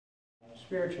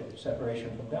spiritually, separation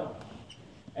from God.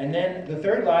 And then the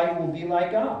third lie, you will be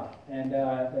like God. And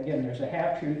again, there's a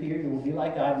half-truth here. You will be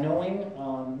like God, knowing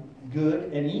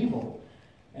good and evil.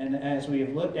 And as we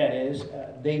have looked at is,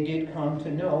 they did come to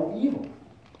know evil.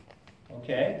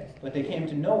 Okay? But they came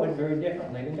to know it very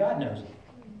differently than God knows it.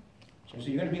 So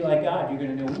you're going to be like God, you're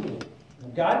going to know evil.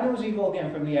 God knows evil,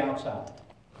 again, from the outside.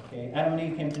 Okay? Adam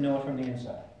and Eve came to know it from the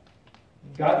inside.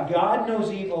 God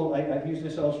knows evil, I've used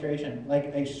this illustration, like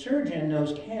a surgeon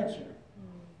knows cancer.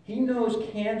 He knows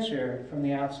cancer from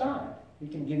the outside. He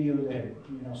can give you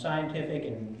the scientific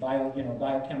and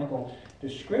biochemical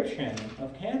description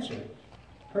of cancer.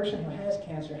 The person who has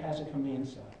cancer has it from the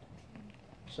inside.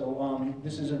 So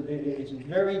this is it's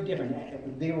very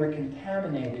different. They were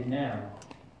contaminated now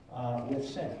with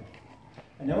sin.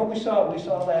 And then what we saw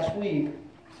last week,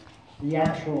 the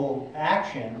actual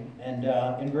action, and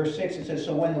in verse 6 it says,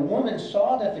 "So when the woman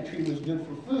saw that the tree was good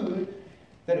for food,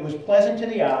 that it was pleasant to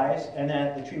the eyes, and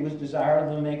that the tree was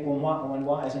desirable to make one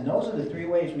wise." And those are the three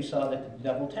ways we saw that the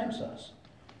devil tempts us.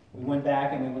 We went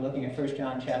back and we were looking at 1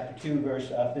 John chapter 2, verse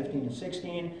 15 and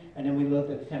 16, and then we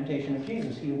looked at the temptation of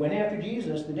Jesus. He went after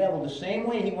Jesus, the devil, the same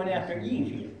way he went after Eve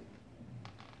here.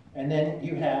 And then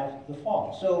you have the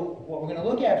fall. So what we're going to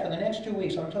look at for the next 2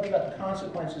 weeks, I'm going to talk about the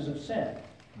consequences of sin.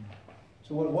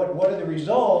 So what are the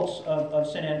results of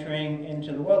sin entering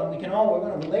into the world? And we're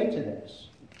going to relate to this,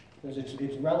 because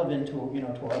it's relevant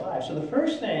to our lives. So the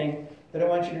first thing that I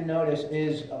want you to notice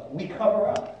is we cover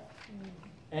up.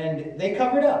 And they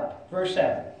covered up. Verse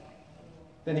 7.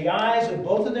 "Then the eyes of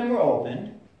both of them were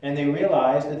opened, and they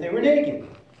realized that they were naked.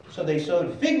 So they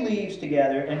sewed fig leaves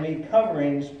together and made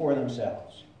coverings for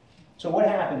themselves." So what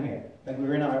happened here? Like we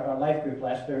were in our life group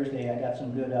last Thursday. I got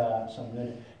some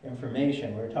good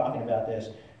information. We were talking about this.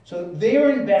 So they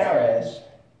were embarrassed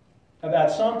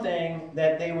about something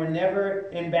that they were never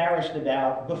embarrassed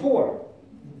about before.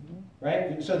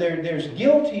 Right? So there's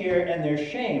guilt here and there's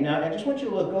shame. Now, I just want you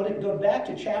to go back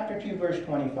to chapter 2, verse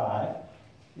 25.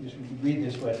 You just read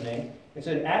this with me. It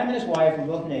said, "Adam and his wife were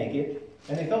both naked,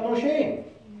 and they felt no shame."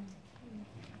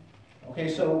 Okay,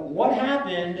 so what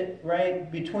happened,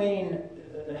 right, between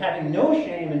having no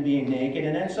shame and being naked,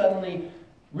 and then suddenly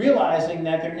realizing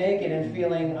that they're naked and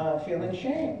feeling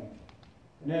shame?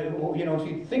 If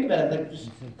you think about it,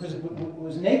 because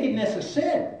was nakedness a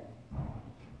sin?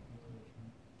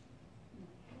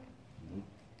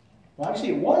 Well,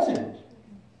 obviously it wasn't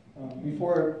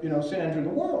before sin entered the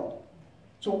world.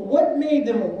 So what made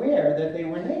them aware that they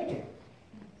were naked?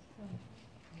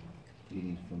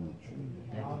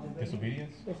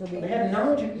 Disobedience? They had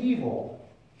knowledge of evil,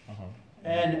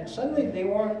 and suddenly they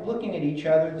weren't looking at each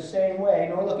other the same way,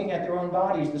 nor looking at their own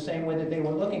bodies the same way that they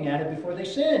were looking at it before they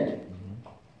sinned.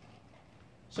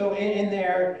 So in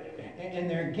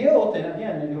their guilt, and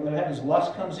again, what happens?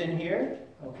 Lust comes in here,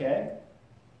 okay?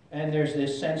 And there's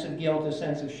this sense of guilt, a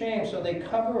sense of shame, so they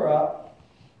cover up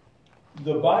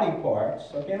the body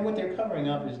parts. Okay, and what they're covering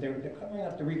up is they're covering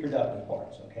up the reproductive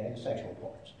parts, okay, the sexual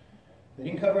parts. They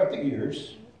didn't cover up the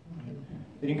ears.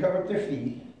 They didn't cover up their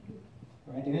feet.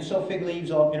 Right? They didn't sew fig leaves.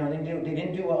 They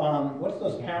didn't do what's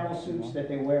those camel suits that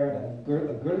they wear?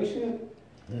 A ghillie suit.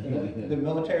 The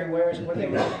military wears. What do they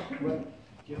wear?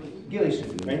 Ghillie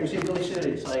suit. Right? You see a ghillie suit?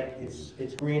 It's like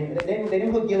it's green. They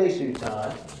didn't put ghillie suits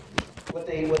on. What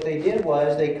they did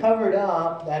was they covered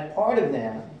up that part of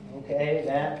them. Okay,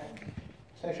 that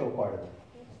sexual part of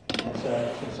them.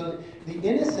 So the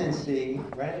innocency,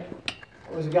 right,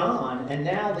 was gone, and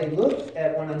now they looked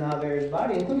at one another's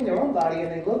body, including their own body,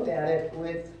 and they looked at it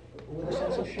with a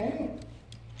sense of shame.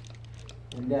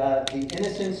 And the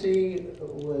innocency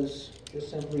was just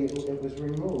simply, it was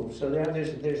removed. So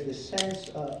there's this sense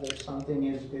that something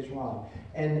is wrong.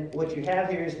 And what you have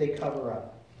here is they cover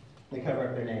up. They cover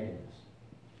up their nakedness.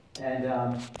 And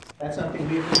that's something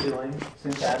we've been doing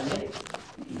since Adam and Eve.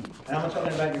 And I'm not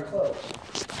talking about your clothes.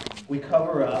 We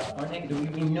cover up our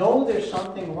nakedness. We know there's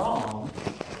something wrong,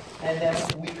 and then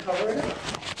we cover it up.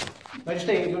 I just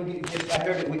say, I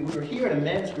heard it. We were here at a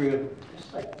men's group,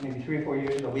 just like maybe 3 or 4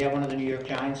 years ago. We have one of the New York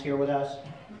Giants here with us.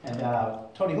 And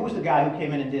Tony, who was the guy who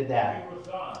came in and did that?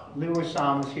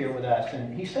 Lwcc was here with us,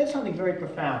 and he said something very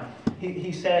profound.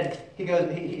 He said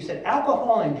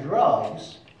alcohol and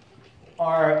drugs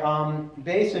are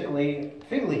basically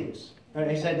fig leaves.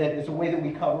 He said that it's a way that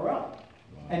we cover up.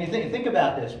 And you think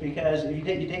about this, because if you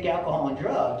take alcohol and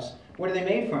drugs, what are they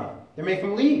made from? They're made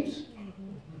from leaves.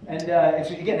 And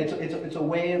it's a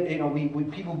way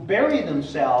of people bury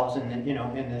themselves in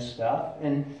this stuff,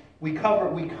 and we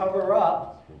cover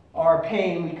up our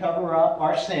pain, we cover up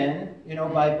our sin,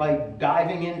 by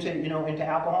diving into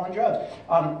alcohol and drugs.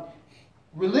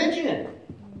 Religion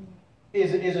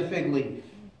is a fig leaf.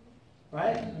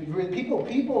 Right?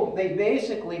 People, they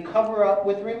basically cover up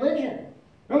with religion.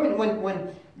 Remember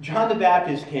when John the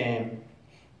Baptist came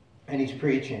and he's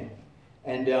preaching,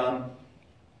 and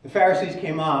the Pharisees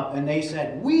came up and they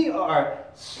said, "We are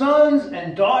sons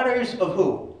and daughters of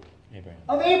who? Abraham.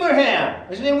 Of Abraham."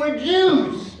 They said, "We're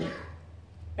Jews."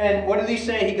 And what did he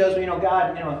say? He goes,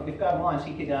 God, if God wants,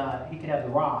 he could have the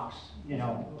rocks,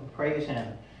 praise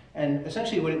him. And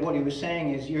essentially what he was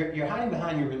saying is, you're hiding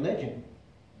behind your religion.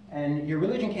 And your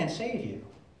religion can't save you.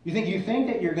 You think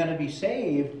that you're going to be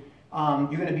saved, you're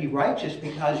going to be righteous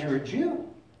because you're a Jew.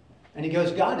 And he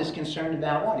goes, God is concerned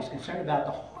about what? He's concerned about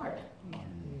the heart.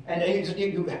 And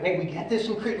we get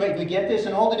this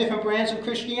in all the different brands of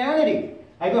Christianity.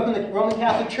 I grew up in the Roman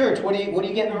Catholic Church. What do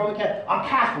you get in the Roman Catholic? I'm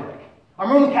Catholic. I'm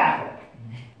Roman Catholic.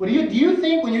 Well, do you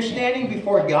think when you're standing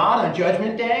before God on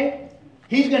Judgment Day,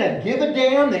 He's going to give a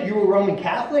damn that you were Roman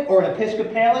Catholic or an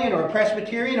Episcopalian or a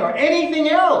Presbyterian or anything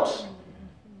else?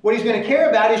 What He's going to care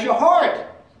about is your heart.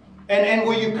 And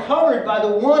were you covered by the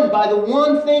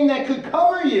one thing that could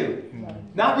cover you?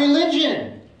 Not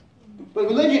religion. But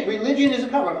religion is a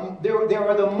cover. There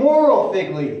are the moral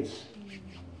fig leaves.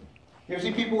 You ever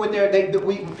see people with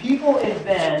people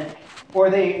invent, or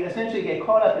they essentially get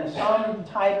caught up in some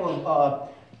type of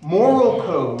moral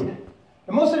code.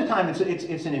 And most of the time, it's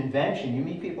an invention. You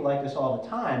meet people like this all the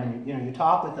time, and you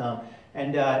talk with them,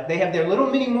 and they have their little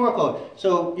mini moral code.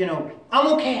 So I'm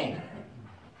okay.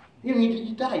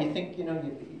 You die. You think you're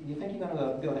going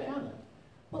to go to heaven.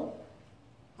 Well,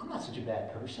 I'm not such a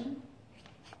bad person.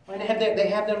 Right? They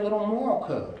have their little moral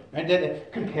code.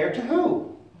 Right? Compared to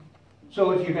who?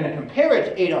 So if you're going to compare it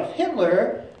to Adolf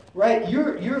Hitler, right?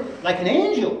 You're like an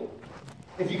angel.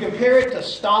 If you compare it to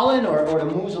Stalin or to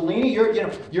Mussolini, you're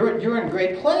in a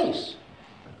great place.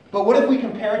 But what if we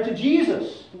compare it to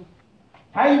Jesus?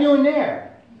 How are you doing there?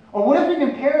 Or what if we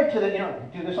compare it to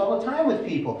do this all the time with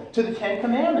people, to the Ten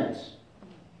Commandments?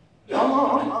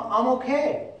 I'm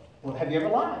okay. Well, have you ever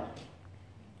lied?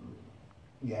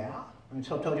 Yeah. I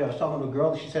told you I was talking to a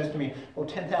girl. She says to me,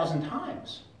 10,000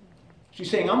 times. She's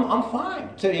saying, I'm fine.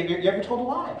 So have you ever told a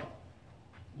lie?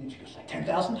 And she goes, like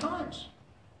 10,000 times.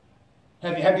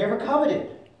 Have you ever coveted?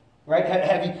 Right?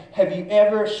 Have you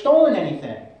ever stolen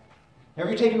anything? Have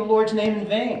you taken the Lord's name in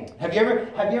vain? Have you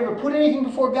ever put anything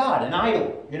before God, an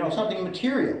idol, something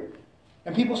material?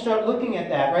 And people start looking at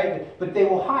that, right? But they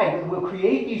will hide. We'll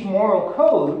create these moral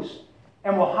codes,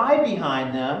 and we'll hide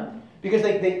behind them because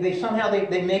they somehow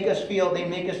make us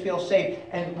feel safe,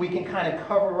 and we can kind of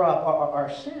cover up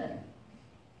our sin.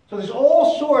 So there's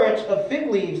all sorts of fig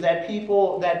leaves that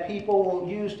people will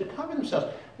use to cover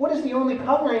themselves. What is the only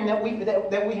covering that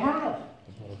we have?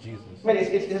 Jesus. Right,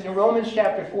 it's in Romans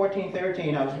chapter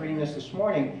 14:13. I was reading this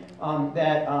morning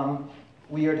that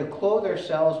we are to clothe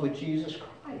ourselves with Jesus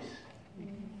Christ,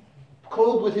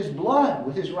 clothed with His blood,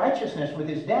 with His righteousness, with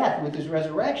His death, with His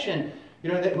resurrection.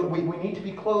 That we need to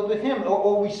be clothed with Him,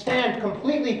 or we stand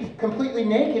completely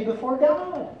naked before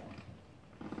God.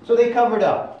 So they covered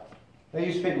up. They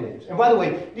use fig leaves. And by the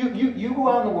way, you go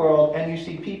out in the world and you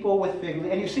see people with fig leaves,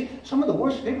 and you see some of the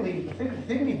worst fig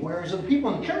leaf wearers are the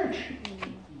people in the church.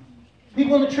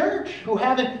 People in the church who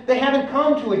haven't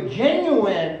come to a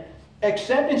genuine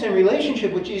acceptance and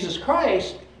relationship with Jesus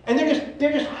Christ, and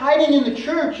they're just hiding in the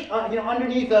church,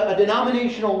 underneath a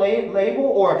denominational label,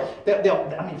 or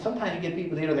sometimes you get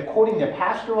people they're quoting their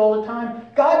pastor all the time.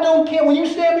 God don't care when you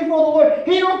stand before the Lord.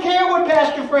 He don't care what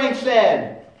Pastor Frank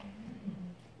said.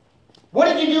 What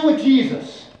did you do with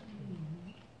Jesus?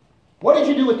 What did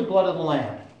you do with the blood of the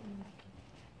Lamb?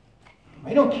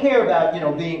 I don't care about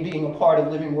being a part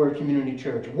of Living Word Community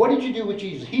Church. What did you do with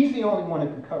Jesus? He's the only one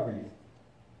who can cover you.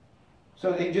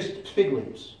 So they just fig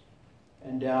leaves,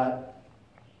 and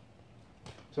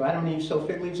so Adam and Eve sew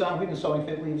fig leaves on. We've been sewing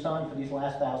fig leaves on for these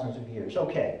last thousands of years.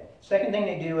 Okay. Second thing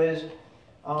they do is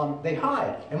they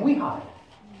hide, and we hide.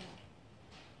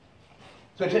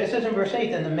 So it says in verse 8,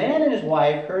 "Then the man and his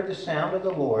wife heard the sound of the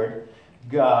Lord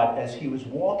God as He was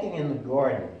walking in the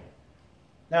garden."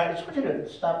 Now, I just want you to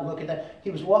stop and look at that. He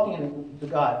was walking in the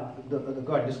garden.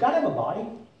 Does God have a body?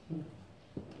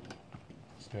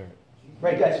 Spirit.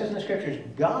 Right, guys, it says in the Scriptures,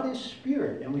 God is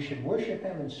spirit, and we should worship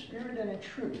Him in spirit and in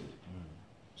truth.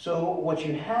 So what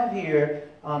you have here,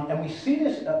 and we see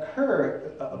this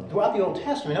occur throughout the Old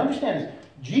Testament. Understand this.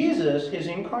 Jesus, His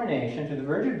incarnation, through the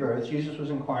virgin birth, Jesus was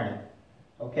incarnate.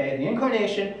 Okay, the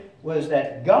incarnation was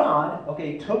that God,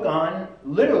 took on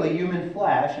literally human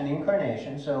flesh in the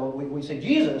incarnation. So we say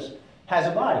Jesus has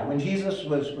a body. When Jesus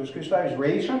was crucified, he was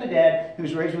raised from the dead. He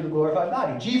was raised with a glorified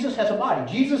body. Jesus has a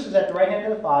body. Jesus is at the right hand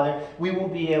of the Father. We will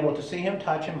be able to see him,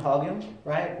 touch him, hug him,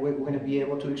 right? We're going to be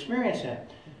able to experience him.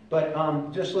 But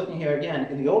just looking here again,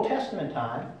 in the Old Testament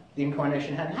time, the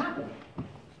incarnation hadn't happened.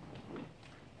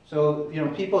 So,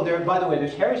 people there, by the way,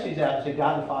 there's heresies out that say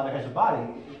God the Father has a body.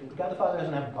 God the Father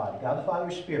doesn't have a body. God the Father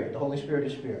is spirit. The Holy Spirit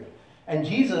is spirit. And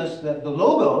Jesus, the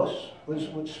Logos,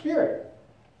 was spirit.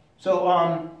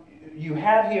 So, you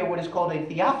have here what is called a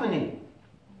theophany.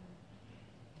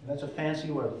 That's a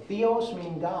fancy word. Theos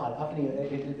meaning God.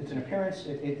 It's an appearance.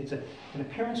 It's an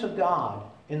appearance of God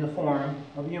in the form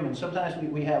of a human. Sometimes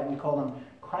we call them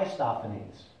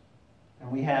Christophanies,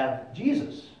 and we have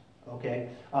Jesus,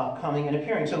 coming and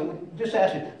appearing. So just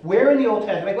ask you, where in the Old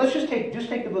Testament? Let's just take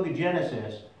the book of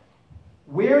Genesis.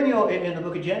 Where in the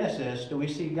book of Genesis do we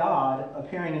see God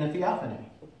appearing in a theophany?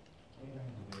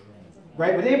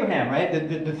 Right, with Abraham, right?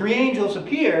 The three angels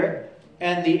appear,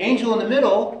 and the angel in the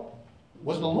middle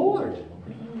was the Lord.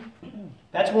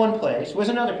 That's one place. Where's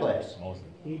another place?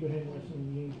 Abraham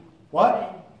wrestling.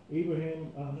 What?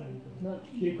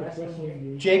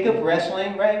 Jacob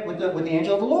wrestling, right, with the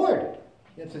angel of the Lord.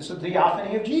 It's a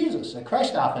theophany of Jesus, a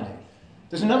Christophany.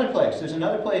 There's another place. There's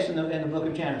another place in the book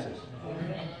of Genesis.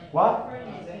 What?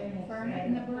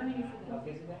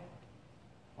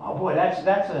 Oh boy, that's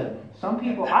some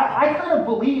people. I kind of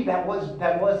believe that was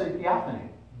a theophany.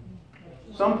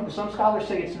 Some scholars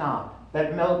say it's not.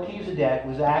 That Melchizedek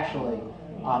was actually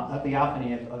a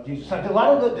theophany of Jesus. So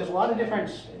there's a lot of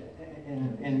difference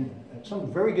in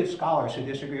some very good scholars who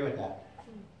disagree with that.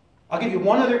 I'll give you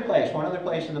one other place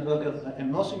in the book of,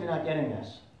 and most of you are not getting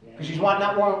this because she's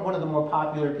not one of the more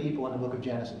popular people in the book of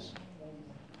Genesis.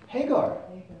 Hagar.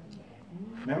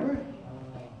 Remember?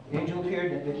 The angel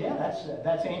appeared. Yeah,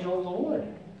 that's angel of the Lord.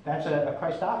 That's a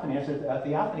Christophany. That's a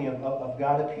theophany of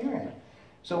God appearing.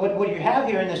 So what you have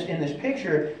here in this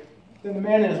picture, the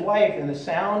man and his wife, and the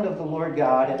sound of the Lord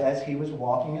God as he was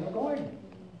walking in the garden.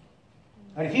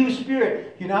 And if he was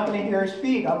spirit, you're not going to hear his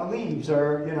feet on the leaves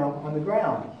or on the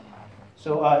ground.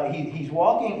 So he's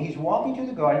walking through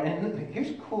the garden, and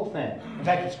here's a cool thing. In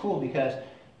fact, it's cool because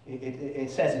it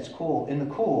says it's cool in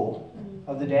the cool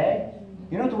of the day.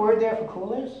 You know what the word there for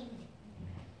cool is?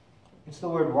 It's the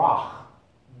word rach.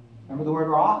 Remember the word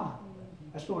rach?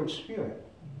 That's the word spirit.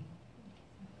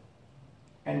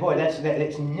 And boy,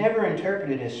 it's never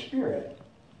interpreted as spirit.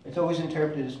 It's always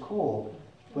interpreted as cool.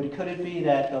 But could it be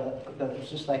that it's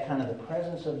just like kind of the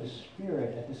presence of the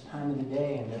Spirit at this time of the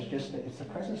day, and it's the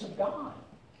presence of God.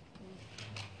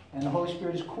 And the Holy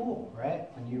Spirit is cool, right?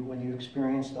 When you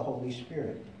experience the Holy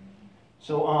Spirit.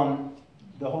 So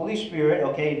the Holy Spirit,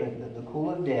 the cool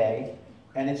of day,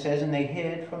 and it says, and they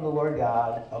hid from the Lord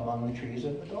God among the trees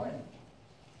of the garden.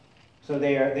 So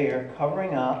they are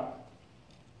covering up,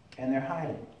 and they're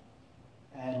hiding.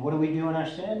 And what do we do in our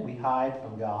sin? We hide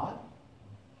from God.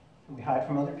 We hide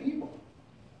from other people.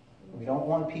 We don't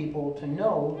want people to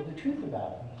know the truth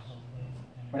about us.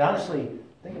 But honestly,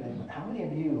 think of it. How many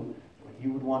of you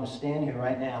would want to stand here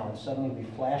right now and suddenly we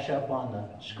flash up on the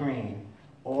screen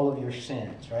all of your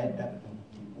sins, right?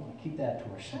 We want to keep that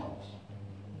to ourselves.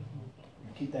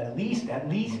 Keep that at least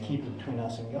keep it between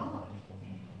us and God.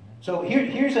 So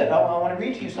here's I want to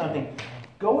read to you something.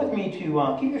 Go with me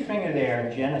to keep your finger there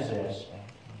in Genesis,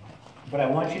 but I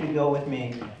want you to go with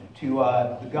me to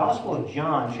the Gospel of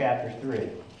John, chapter 3.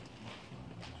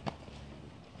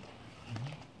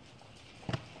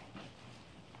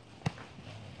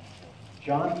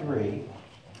 John 3.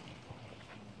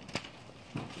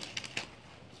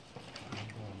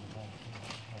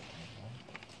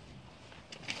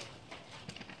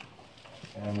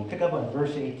 And we'll pick up on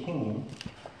verse 18.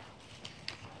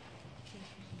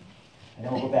 And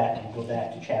then we'll go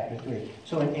back to chapter 3.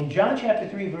 So in John chapter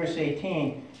 3, verse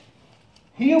 18,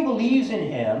 he who believes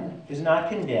in him is not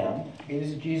condemned. Okay, this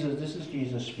is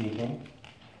Jesus speaking.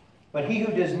 But he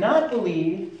who does not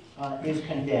believe is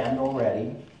condemned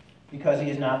already, because he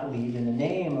has not believed in the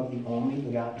name of the only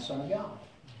begotten Son of God.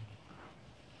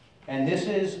 And this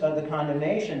is the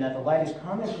condemnation, that the light has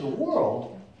come into the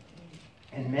world,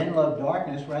 and men love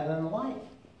darkness rather than the light.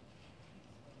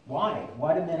 Why?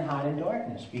 Why do men hide in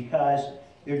darkness? Because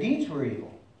their deeds were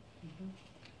evil.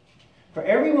 For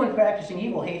everyone practicing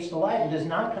evil hates the light and does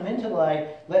not come into the light,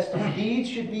 lest his deeds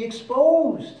should be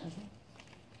exposed.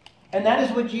 And that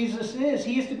is what Jesus is.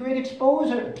 He is the great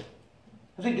exposer.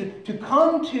 To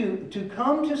come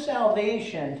to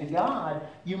salvation, to God,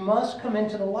 you must come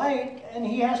into the light, and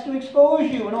he has to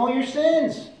expose you and all your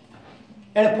sins.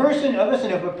 And a person,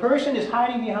 listen, if a person is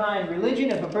hiding behind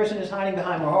religion, if a person is hiding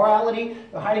behind morality,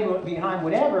 or hiding behind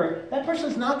whatever, that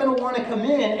person's not going to want to come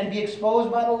in and be exposed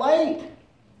by the light.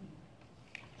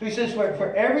 So he says,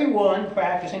 for everyone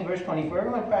practicing, verse 20, for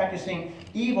everyone practicing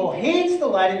evil hates the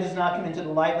light and does not come into the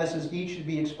light, lest his deeds should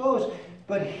be exposed.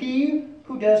 But he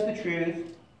who does the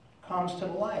truth comes to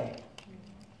the light.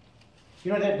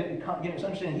 You know, it's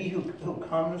understanding he who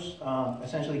comes,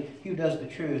 essentially, he who does the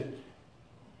truth,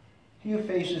 he who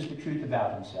faces the truth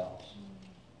about themselves.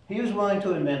 He who's willing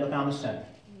to admit, look, I'm a sinner.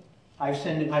 I've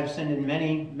sinned in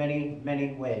many, many,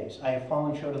 many ways. I have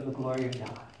fallen short of the glory of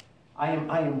God. I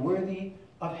am worthy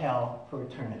of hell for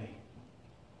eternity.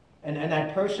 And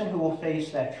that person who will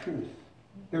face that truth,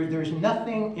 there's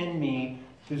nothing in me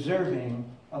deserving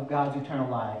of God's eternal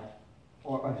life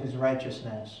or of his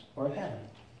righteousness or of heaven.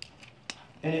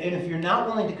 And if you're not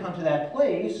willing to come to that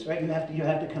place, right, you have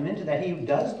to come into that. He who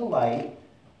does the light,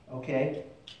 okay,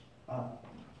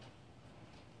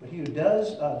 but he who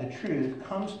does the truth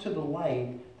comes to the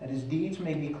light that his deeds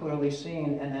may be clearly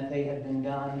seen and that they have been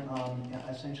done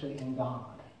essentially in God.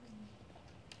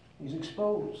 He's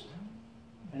exposed.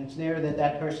 And it's there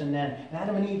that person then, and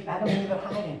Adam and Eve are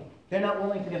hiding. They're not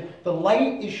willing to give. The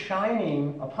light is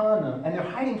shining upon them, and they're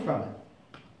hiding from it.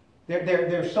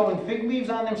 They're sewing fig leaves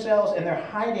on themselves, and they're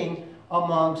hiding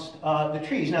amongst the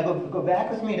trees. Now go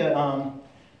back with me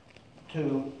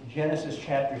to Genesis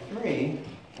chapter 3.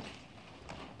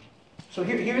 So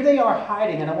here they are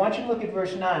hiding, and I want you to look at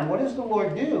verse 9. What does the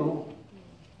Lord do?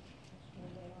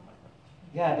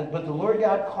 Yeah, but the Lord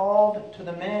God called to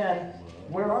the man,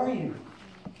 where are you?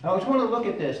 I always want to look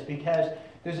at this because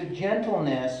there's a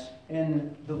gentleness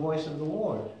in the voice of the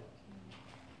Lord.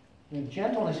 The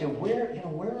gentleness here,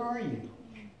 where are you?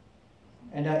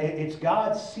 And it's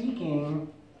God seeking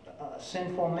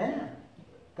sinful man.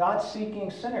 God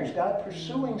seeking sinners. God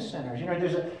pursuing sinners. You know,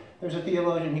 there's a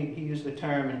theologian, he used the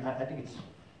term, and I think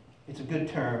it's a good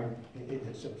term.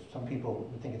 Some people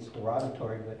would think it's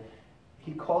derogatory, but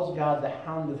he calls God the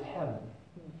hound of heaven.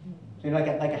 So, you know,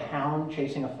 like a hound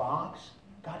chasing a fox.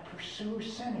 God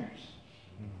pursues sinners.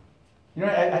 You know,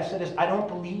 I said this, I don't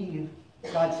believe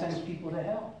God sends people to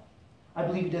hell. I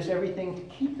believe he does everything to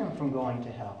keep them from going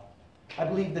to hell. I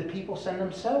believe that people send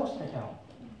themselves to hell.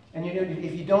 And you know,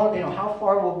 if you don't, you know, how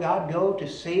far will God go to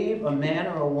save a man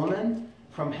or a woman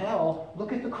from hell?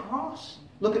 Look at the cross.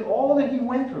 Look at all that he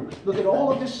went through. Look at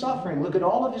all of his suffering. Look at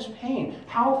all of his pain.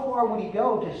 How far would he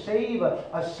go to save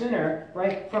a sinner,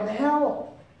 right, from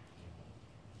hell?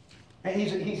 And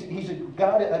he's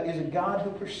a God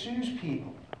who pursues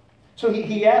people. So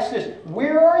he asks this,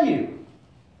 where are you?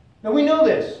 Now we know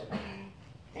this.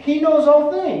 He knows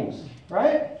all things,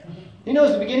 right? He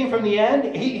knows the beginning from the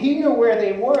end. He knew where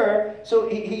they were. So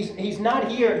he's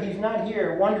not here. He's not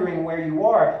here wondering where you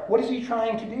are. What is he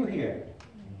trying to do here?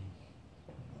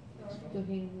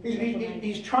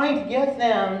 He's trying to get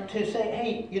them to say,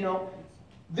 hey, you know,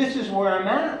 this is where I'm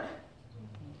at.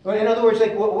 In other words,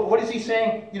 like, what is he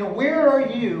saying? You know, where are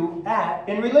you at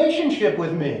in relationship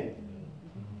with me?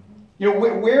 You know,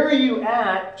 where are you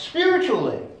at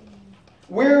spiritually?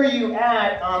 Where are you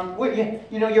at,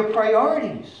 you know, your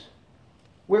priorities?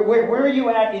 Where are you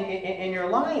at in your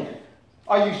life?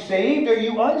 Are you saved or are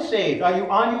you unsaved? Are you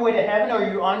on your way to heaven or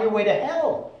are you on your way to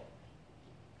hell?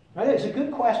 Right? It's a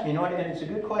good question, you know, and it's a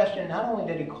good question not only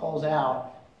that he calls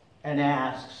out and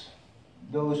asks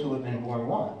those who have been born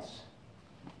once,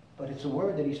 but it's a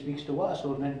word that he speaks to us who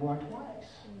have been born twice.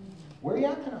 Where are you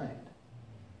at tonight?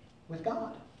 With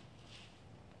God.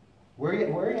 Where are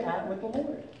you at with the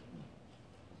Lord?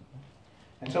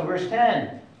 And so verse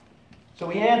 10. So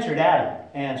he answered, Adam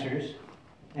answers,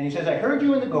 and he says, I heard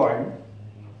you in the garden,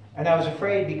 and I was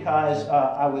afraid because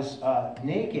I was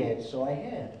naked, so I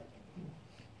hid.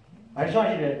 I just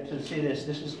want you to see this.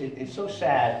 It's so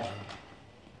sad.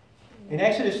 In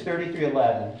Exodus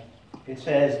 33:11, it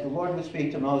says, the Lord would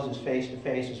speak to Moses face to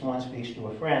face as one speaks to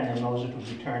a friend, and Moses would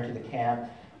return to the camp.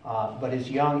 But his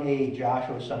young aide,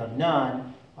 Joshua, son of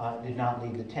Nun, did not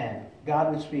leave the tent.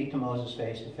 God would speak to Moses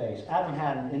face to face. Adam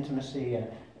had an intimacy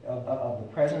of the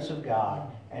presence of God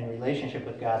and relationship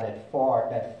with God that far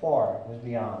was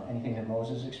beyond anything that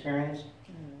Moses experienced.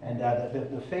 And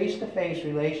the face-to-face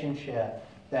relationship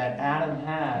that Adam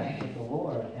had with the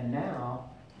Lord, and now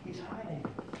he's hiding.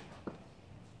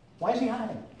 Why is he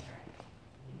hiding?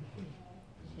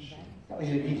 No,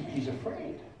 he's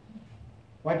afraid.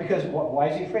 Why? Why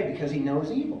is he afraid? Because he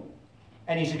knows evil.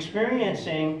 And he's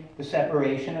experiencing the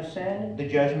separation of sin, the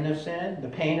judgment of sin, the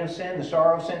pain of sin, the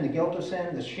sorrow of sin, the guilt of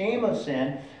sin, the shame of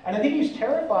sin. And I think he's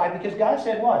terrified because God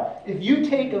said what? If you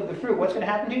take of the fruit, what's going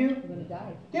to happen to you?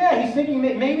 died. Yeah, he's thinking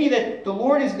maybe that the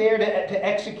Lord is there to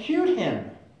execute him.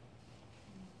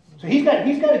 So he's got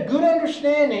a good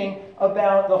understanding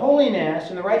about the holiness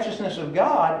and the righteousness of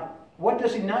God. What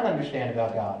does he not understand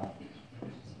about God?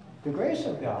 The grace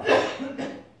of God.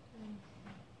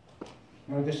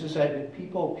 This is that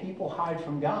people hide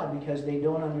from God because they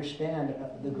don't understand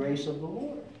the grace of the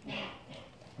Lord.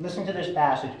 Listen to this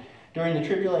passage. During the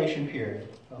tribulation period,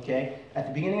 okay? At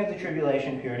the beginning of the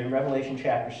tribulation period, in Revelation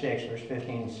chapter 6, verse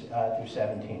 15 through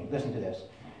 17. Listen to this.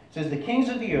 It says, the kings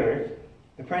of the earth,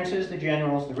 the princes, the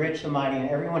generals, the rich, the mighty, and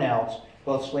everyone else,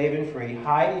 both slave and free,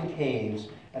 hide in caves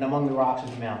and among the rocks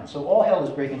of the mountains. So all hell is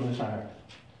breaking loose on earth.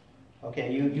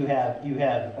 Okay, you have.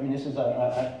 I mean, this is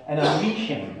an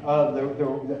unleashing of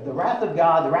the wrath of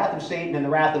God, the wrath of Satan, and the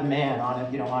wrath of man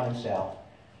on himself.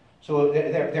 So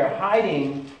they're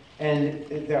hiding, and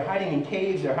they're hiding in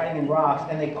caves, they're hiding in rocks,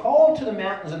 and they call to the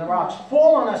mountains and the rocks,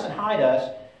 fall on us and hide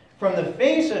us from the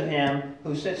face of him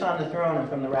who sits on the throne and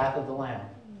from the wrath of the Lamb.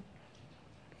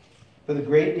 For the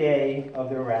great day of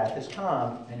their wrath has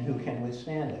come, and who can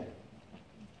withstand it?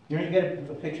 You get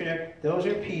a picture there? Those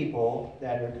are people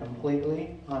that are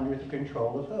completely under the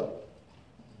control of who?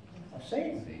 Of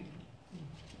Satan.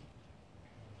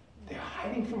 They're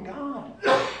hiding from God.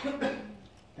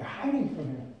 They're hiding from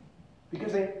him.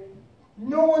 Because they have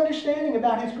no understanding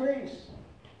about his grace.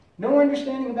 No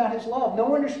understanding about his love.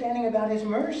 No understanding about his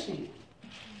mercy.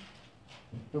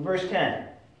 So verse 10.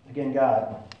 Again,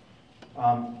 God.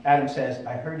 Adam says,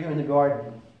 I heard you in the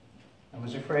garden. I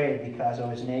was afraid because I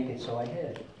was naked, so I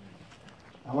hid.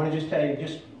 I want to just tell you,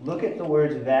 just look at the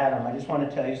words of Adam. I just want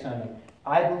to tell you something.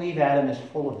 I believe Adam is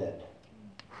full of it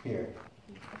here.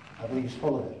 I believe he's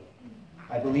full of it.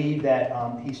 I believe that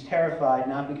he's terrified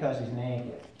not because he's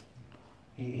naked.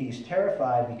 He's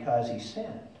terrified because he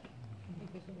sinned.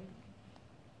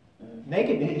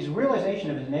 Naked, his realization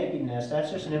of his nakedness,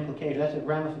 that's just an implication, that's a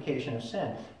ramification of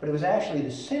sin. But it was actually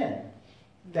the sin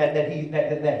that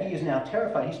he is now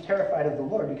terrified. He's terrified of the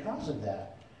Lord because of that.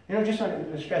 Just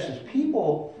want to stress this.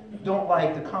 People don't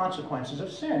like the consequences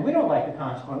of sin. We don't like the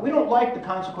consequences. We don't like the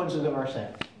consequences of our sin.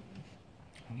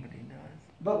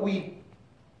 But when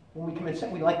we commit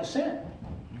sin, we like the sin.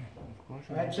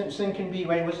 Right? Sin can be,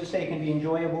 right? What does it say? It can be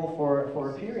enjoyable for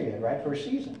a period, right? For a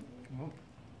season.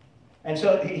 And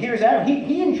so here's Adam.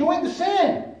 He enjoyed the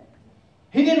sin.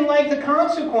 He didn't like the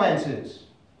consequences.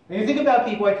 When you think about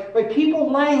people, like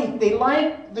people like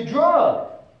the drug.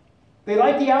 They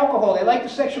like the alcohol. They like the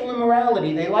sexual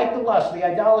immorality. They like the lust, the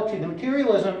idolatry, the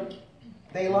materialism.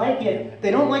 They like it.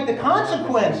 They don't like the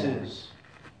consequences.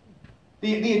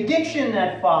 The addiction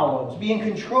that follows, being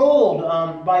controlled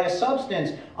by a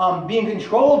substance, being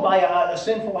controlled by a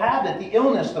sinful habit, the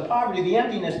illness, the poverty, the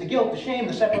emptiness, the guilt, the shame,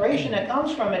 the separation that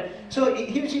comes from it. So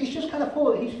he's just kind of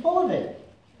full of it.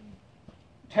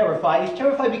 Terrified. He's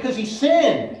terrified because he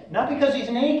sinned, not because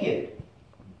he's naked.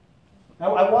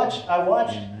 Now, I watched.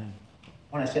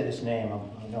 When I say this name,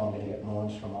 I know I'm going to get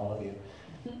moans from all of you.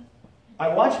 I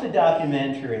watched a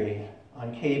documentary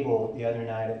on cable the other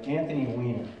night of Anthony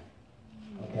Weiner.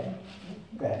 Okay?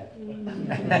 Go ahead.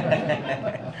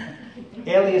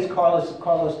 Alias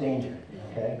Carlos Danger.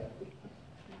 Okay?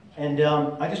 And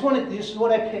this is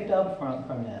what I picked up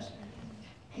from this.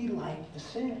 He liked the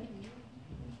sin.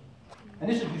 And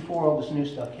this is before all this new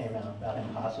stuff came out about him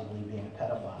possibly being a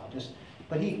pedophile.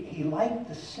 But he liked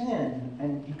the sin,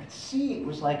 and you could see it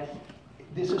was like,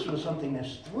 this was something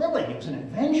that's thrilling. It was an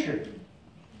adventure.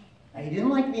 And he didn't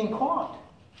like being caught.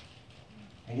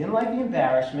 He didn't like the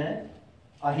embarrassment.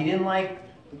 He didn't like,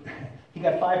 he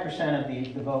got 5%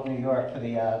 of the vote in New York for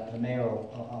the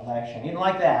mayoral election. He didn't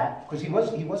like that, because he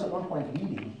was at one point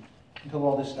leading until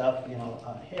all this stuff,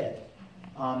 hit.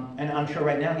 And I'm sure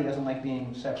right now he doesn't like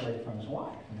being separated from his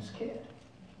wife and his kid.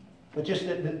 But just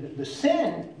the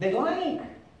sin, they like.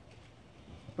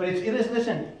 But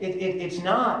it's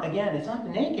not the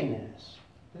nakedness.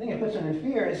 The thing that puts them in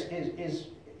fear is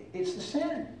it's the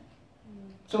sin.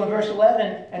 So in verse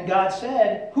 11, and God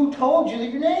said, who told you that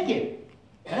you're naked?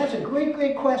 And that's a great,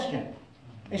 great question.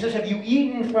 He says, have you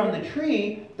eaten from the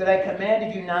tree that I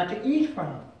commanded you not to eat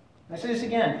from? I say this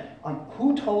again.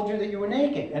 Who told you that you were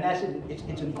naked? And I said,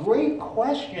 it's a great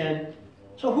question.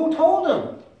 So who told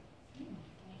him?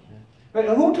 But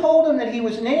who told him that he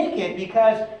was naked?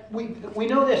 Because we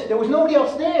know this. There was nobody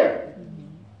else there.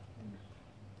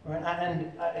 Right?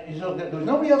 And so there was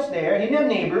nobody else there. He didn't have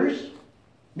neighbors.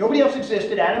 Nobody else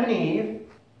existed, Adam and Eve.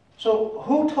 So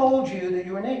who told you that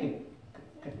you were naked?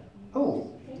 Who?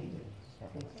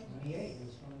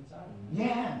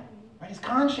 Yeah. Right? His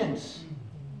conscience.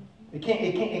 It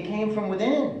came from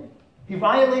within. He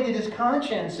violated his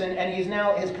conscience, and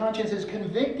his conscience is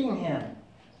convicting him.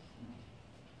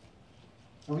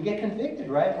 And we get convicted,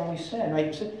 right, when we sin,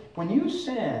 right? When you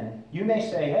sin, you may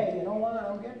say, hey, you know what,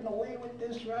 I'm getting away with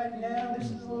this right now.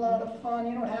 This is a lot of fun.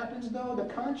 You know what happens, though?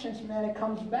 The conscience, man, it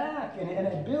comes back, and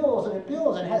it builds, and it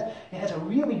builds, and it has a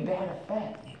really bad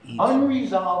effect.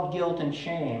 Unresolved guilt and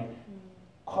shame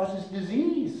causes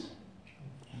disease,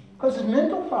 causes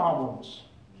mental problems,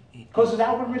 causes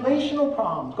outward relational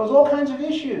problems, causes all kinds of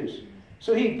issues.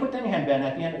 So put down your hand, Ben.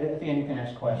 At the end you can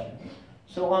ask questions.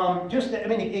 So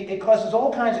it causes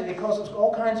all kinds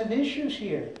of issues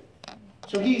here.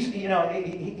 So he's in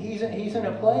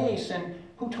a place, and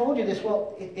who told you this?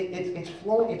 Well, it's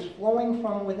flowing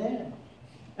from within.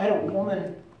 I had a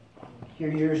woman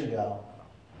here years ago.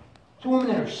 It's a woman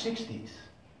in her 60s,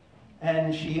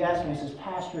 and she asked me, says,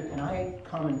 Pastor, can I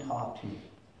come and talk to you?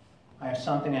 I have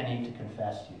something I need to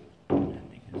confess to you.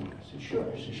 I said, sure.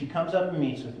 So she comes up and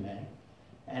meets with me,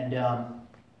 and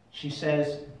she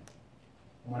says,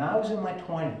 when I was in my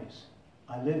 20s,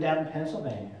 I lived out in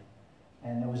Pennsylvania,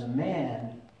 and there was a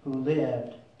man who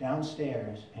lived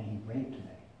downstairs, and he raped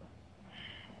me.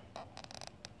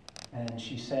 And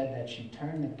she said that she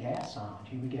turned the gas on.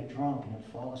 He would get drunk and would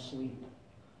fall asleep.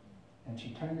 And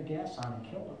she turned the gas on and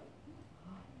killed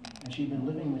her. And she'd been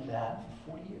living with that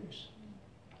for 40 years.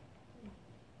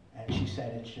 And she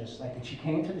said it's just like that. She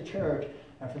came to the church,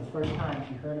 and for the first time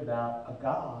she heard about a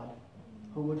God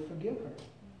who would forgive her.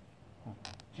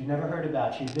 She never heard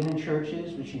about, she'd been in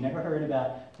churches, but she never heard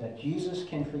about that Jesus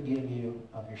can forgive you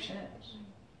of your sins.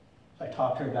 So I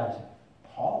talked to her about it.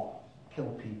 Paul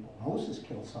killed people. Moses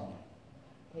killed someone.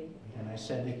 And I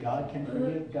said that God can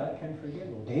forgive. God can forgive.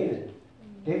 Well,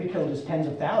 David killed his tens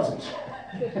of thousands.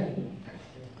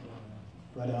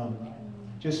 But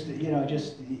just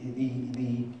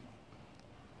the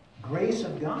grace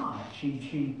of God,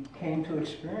 she came to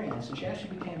experience, and she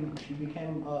actually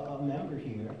became a member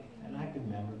here, an active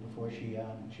member, before she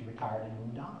retired and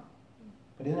moved on.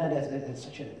 But in that, it's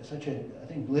such a I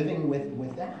think living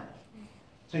with that.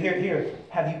 So here,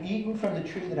 have you eaten from the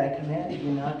tree that I commanded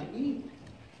you not to eat?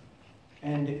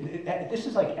 And this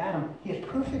is like Adam. He had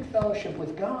perfect fellowship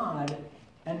with God,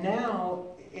 and now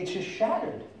it's just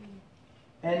shattered.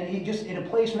 And he just, in a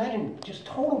place, imagine, just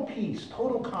total peace,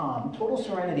 total calm, total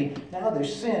serenity. Now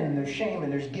there's sin, there's shame,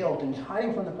 and there's guilt, and he's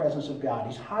hiding from the presence of God.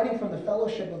 He's hiding from the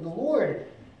fellowship of the Lord.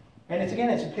 And it's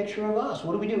a picture of us.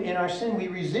 What do? In our sin, we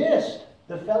resist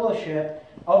the fellowship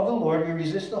of the Lord. We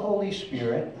resist the Holy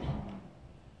Spirit.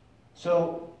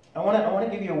 So I want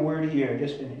to give you a word here,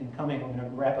 just in coming. I'm going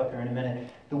to wrap up here in a minute.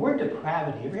 The word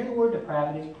depravity. Ever hear the word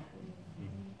depravity?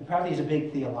 Depravity is a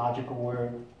big theological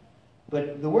word.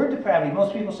 But the word depravity,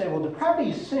 most people say, well,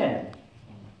 depravity is sin.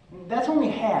 That's only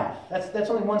half. That's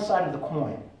only one side of the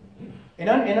coin. In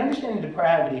understanding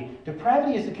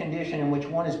depravity is the condition in which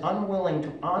one is unwilling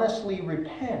to honestly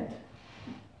repent.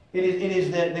 It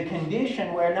is the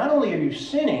condition where not only are you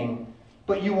sinning,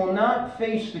 but you will not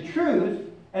face the truth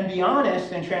and be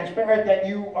honest and transparent that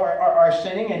you are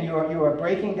sinning and you are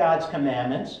breaking God's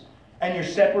commandments, and you're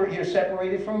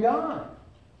separated from God.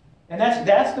 And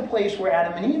that's the place where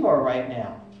Adam and Eve are right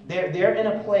now. They're in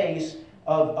a place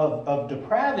of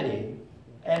depravity,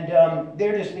 and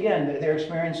they're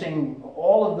experiencing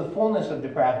all of the fullness of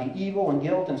depravity, evil and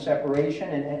guilt and separation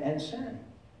and sin.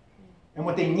 And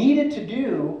what they needed to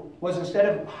do was, instead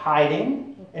of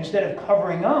hiding, instead of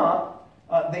covering up,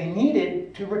 they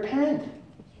needed to repent.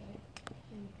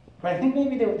 But I think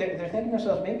maybe they're thinking to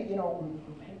themselves, maybe you know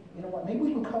what? Maybe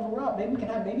we can cover up.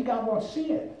 Maybe God won't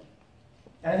see it.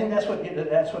 And I think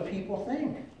that's what people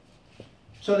think.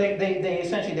 So they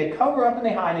essentially cover up and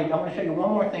they hide. I'm going to show you one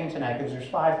more thing tonight, because there's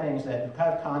 5 things that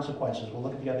have consequences. We'll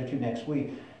look at the other 2 next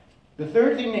week. The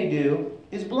third thing they do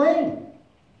is blame.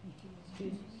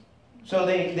 So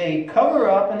they cover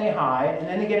up and they hide, and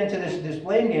then they get into this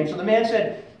blame game. So the man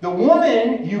said, the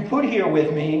woman you put here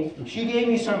with me, she gave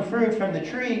me some fruit from the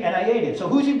tree and I ate it. So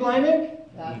who's he blaming?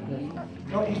 God.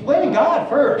 No, he's blaming God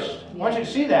first. I want you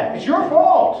to see that. It's your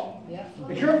fault.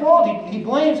 It's your fault. He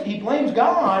blames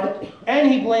God, and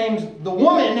he blames the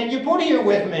woman that you put here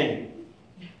with me.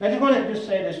 I just want to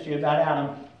say this to you about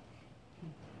Adam.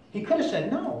 He could have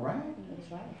said no, right?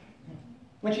 That's right.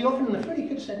 When she offered him the fruit, he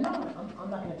could have said no.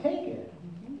 I'm not going to take it.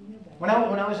 When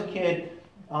I was a kid,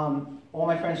 all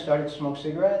my friends started to smoke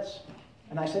cigarettes,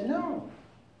 and I said no.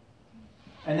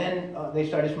 And then they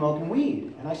started smoking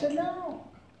weed, and I said no.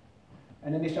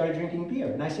 And then they started drinking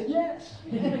beer, and I said yes.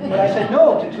 But I said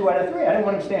no to 2 out of 3. I didn't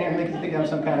want them standing here and think I'm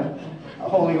some kind of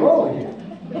holy roller here.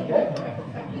 Okay?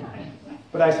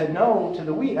 But I said no to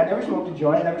the weed. I never smoked a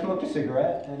joint. I never smoked a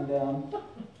cigarette. And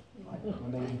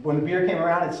When the beer came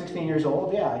around at 16 years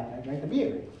old, yeah, I drank the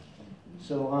beer.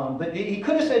 So, but he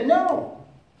could have said no.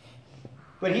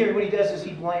 But here, what he does is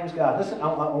he blames God. Listen, I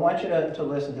want you to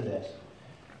listen to this.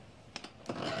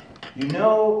 You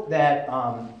know that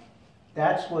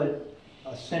that's what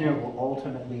a sinner will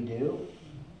ultimately do.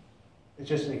 It's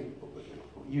just like,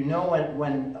 you know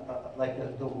when like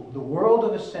the world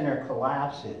of a sinner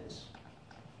collapses,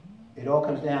 it all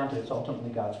comes down to it's ultimately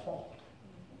God's fault.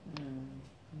 And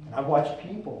I've watched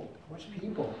people,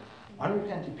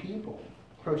 unrepentant people,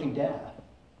 approaching death,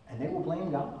 and they will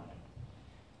blame God.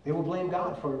 They will blame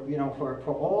God for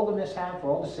for all the mishap, for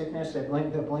all the sickness. They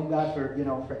blame God for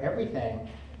for everything,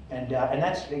 and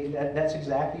that's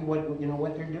exactly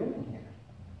what they're doing here.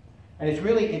 And it's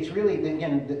really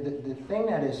again the thing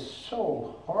that is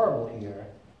so horrible here.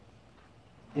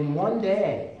 In one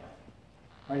day,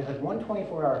 right, like one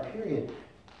 24-hour period,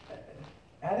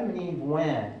 Adam and Eve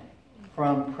went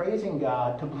from praising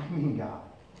God to blaming God,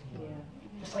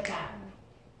 just like that.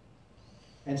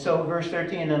 And so, verse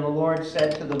 13, and the Lord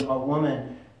said to the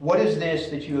woman, "What is this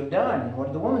that you have done?" And what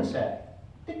did the woman say?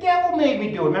 "The devil made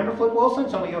me do it." Remember Flip Wilson?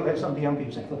 Some of the young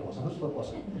people say Flip Wilson. Who's Flip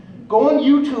Wilson? Go on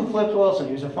YouTube, Flip Wilson.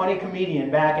 He was a funny comedian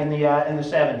back in the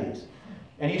 70s,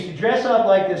 and he used to dress up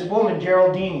like this woman,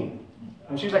 Geraldine,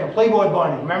 and she was like a Playboy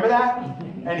bunny. Remember that?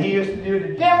 And he used to do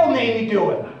 "the devil made me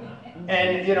do it."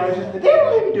 And, it's just, "the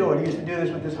devil made me do it." He used to do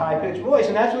this with this high-pitched voice,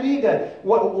 and that's what he did.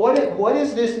 What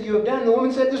is this that you have done? The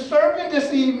woman said, "The serpent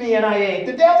deceived me and I ate.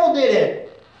 The devil did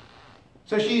it."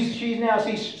 So she's now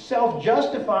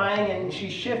self-justifying, and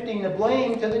she's shifting the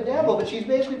blame to the devil, but she's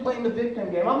basically playing the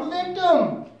victim game. I'm a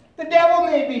victim. The devil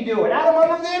made me do it. Adam,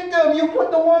 I'm a victim. You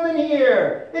put the woman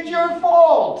here. It's your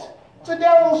fault. It's the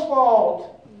devil's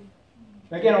fault.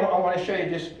 Again, I want to show you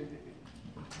just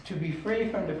to be free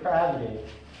from depravity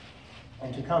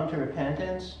and to come to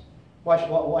repentance. Watch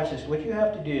this. What you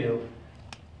have to do,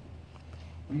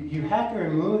 you have to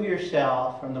remove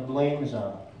yourself from the blame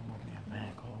zone.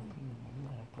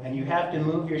 And you have to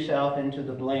move yourself into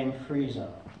the blame-free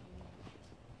zone.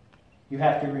 You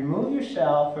have to remove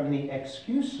yourself from the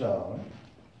excuse zone,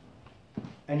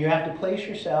 and you have to place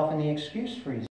yourself in the excuse-free zone.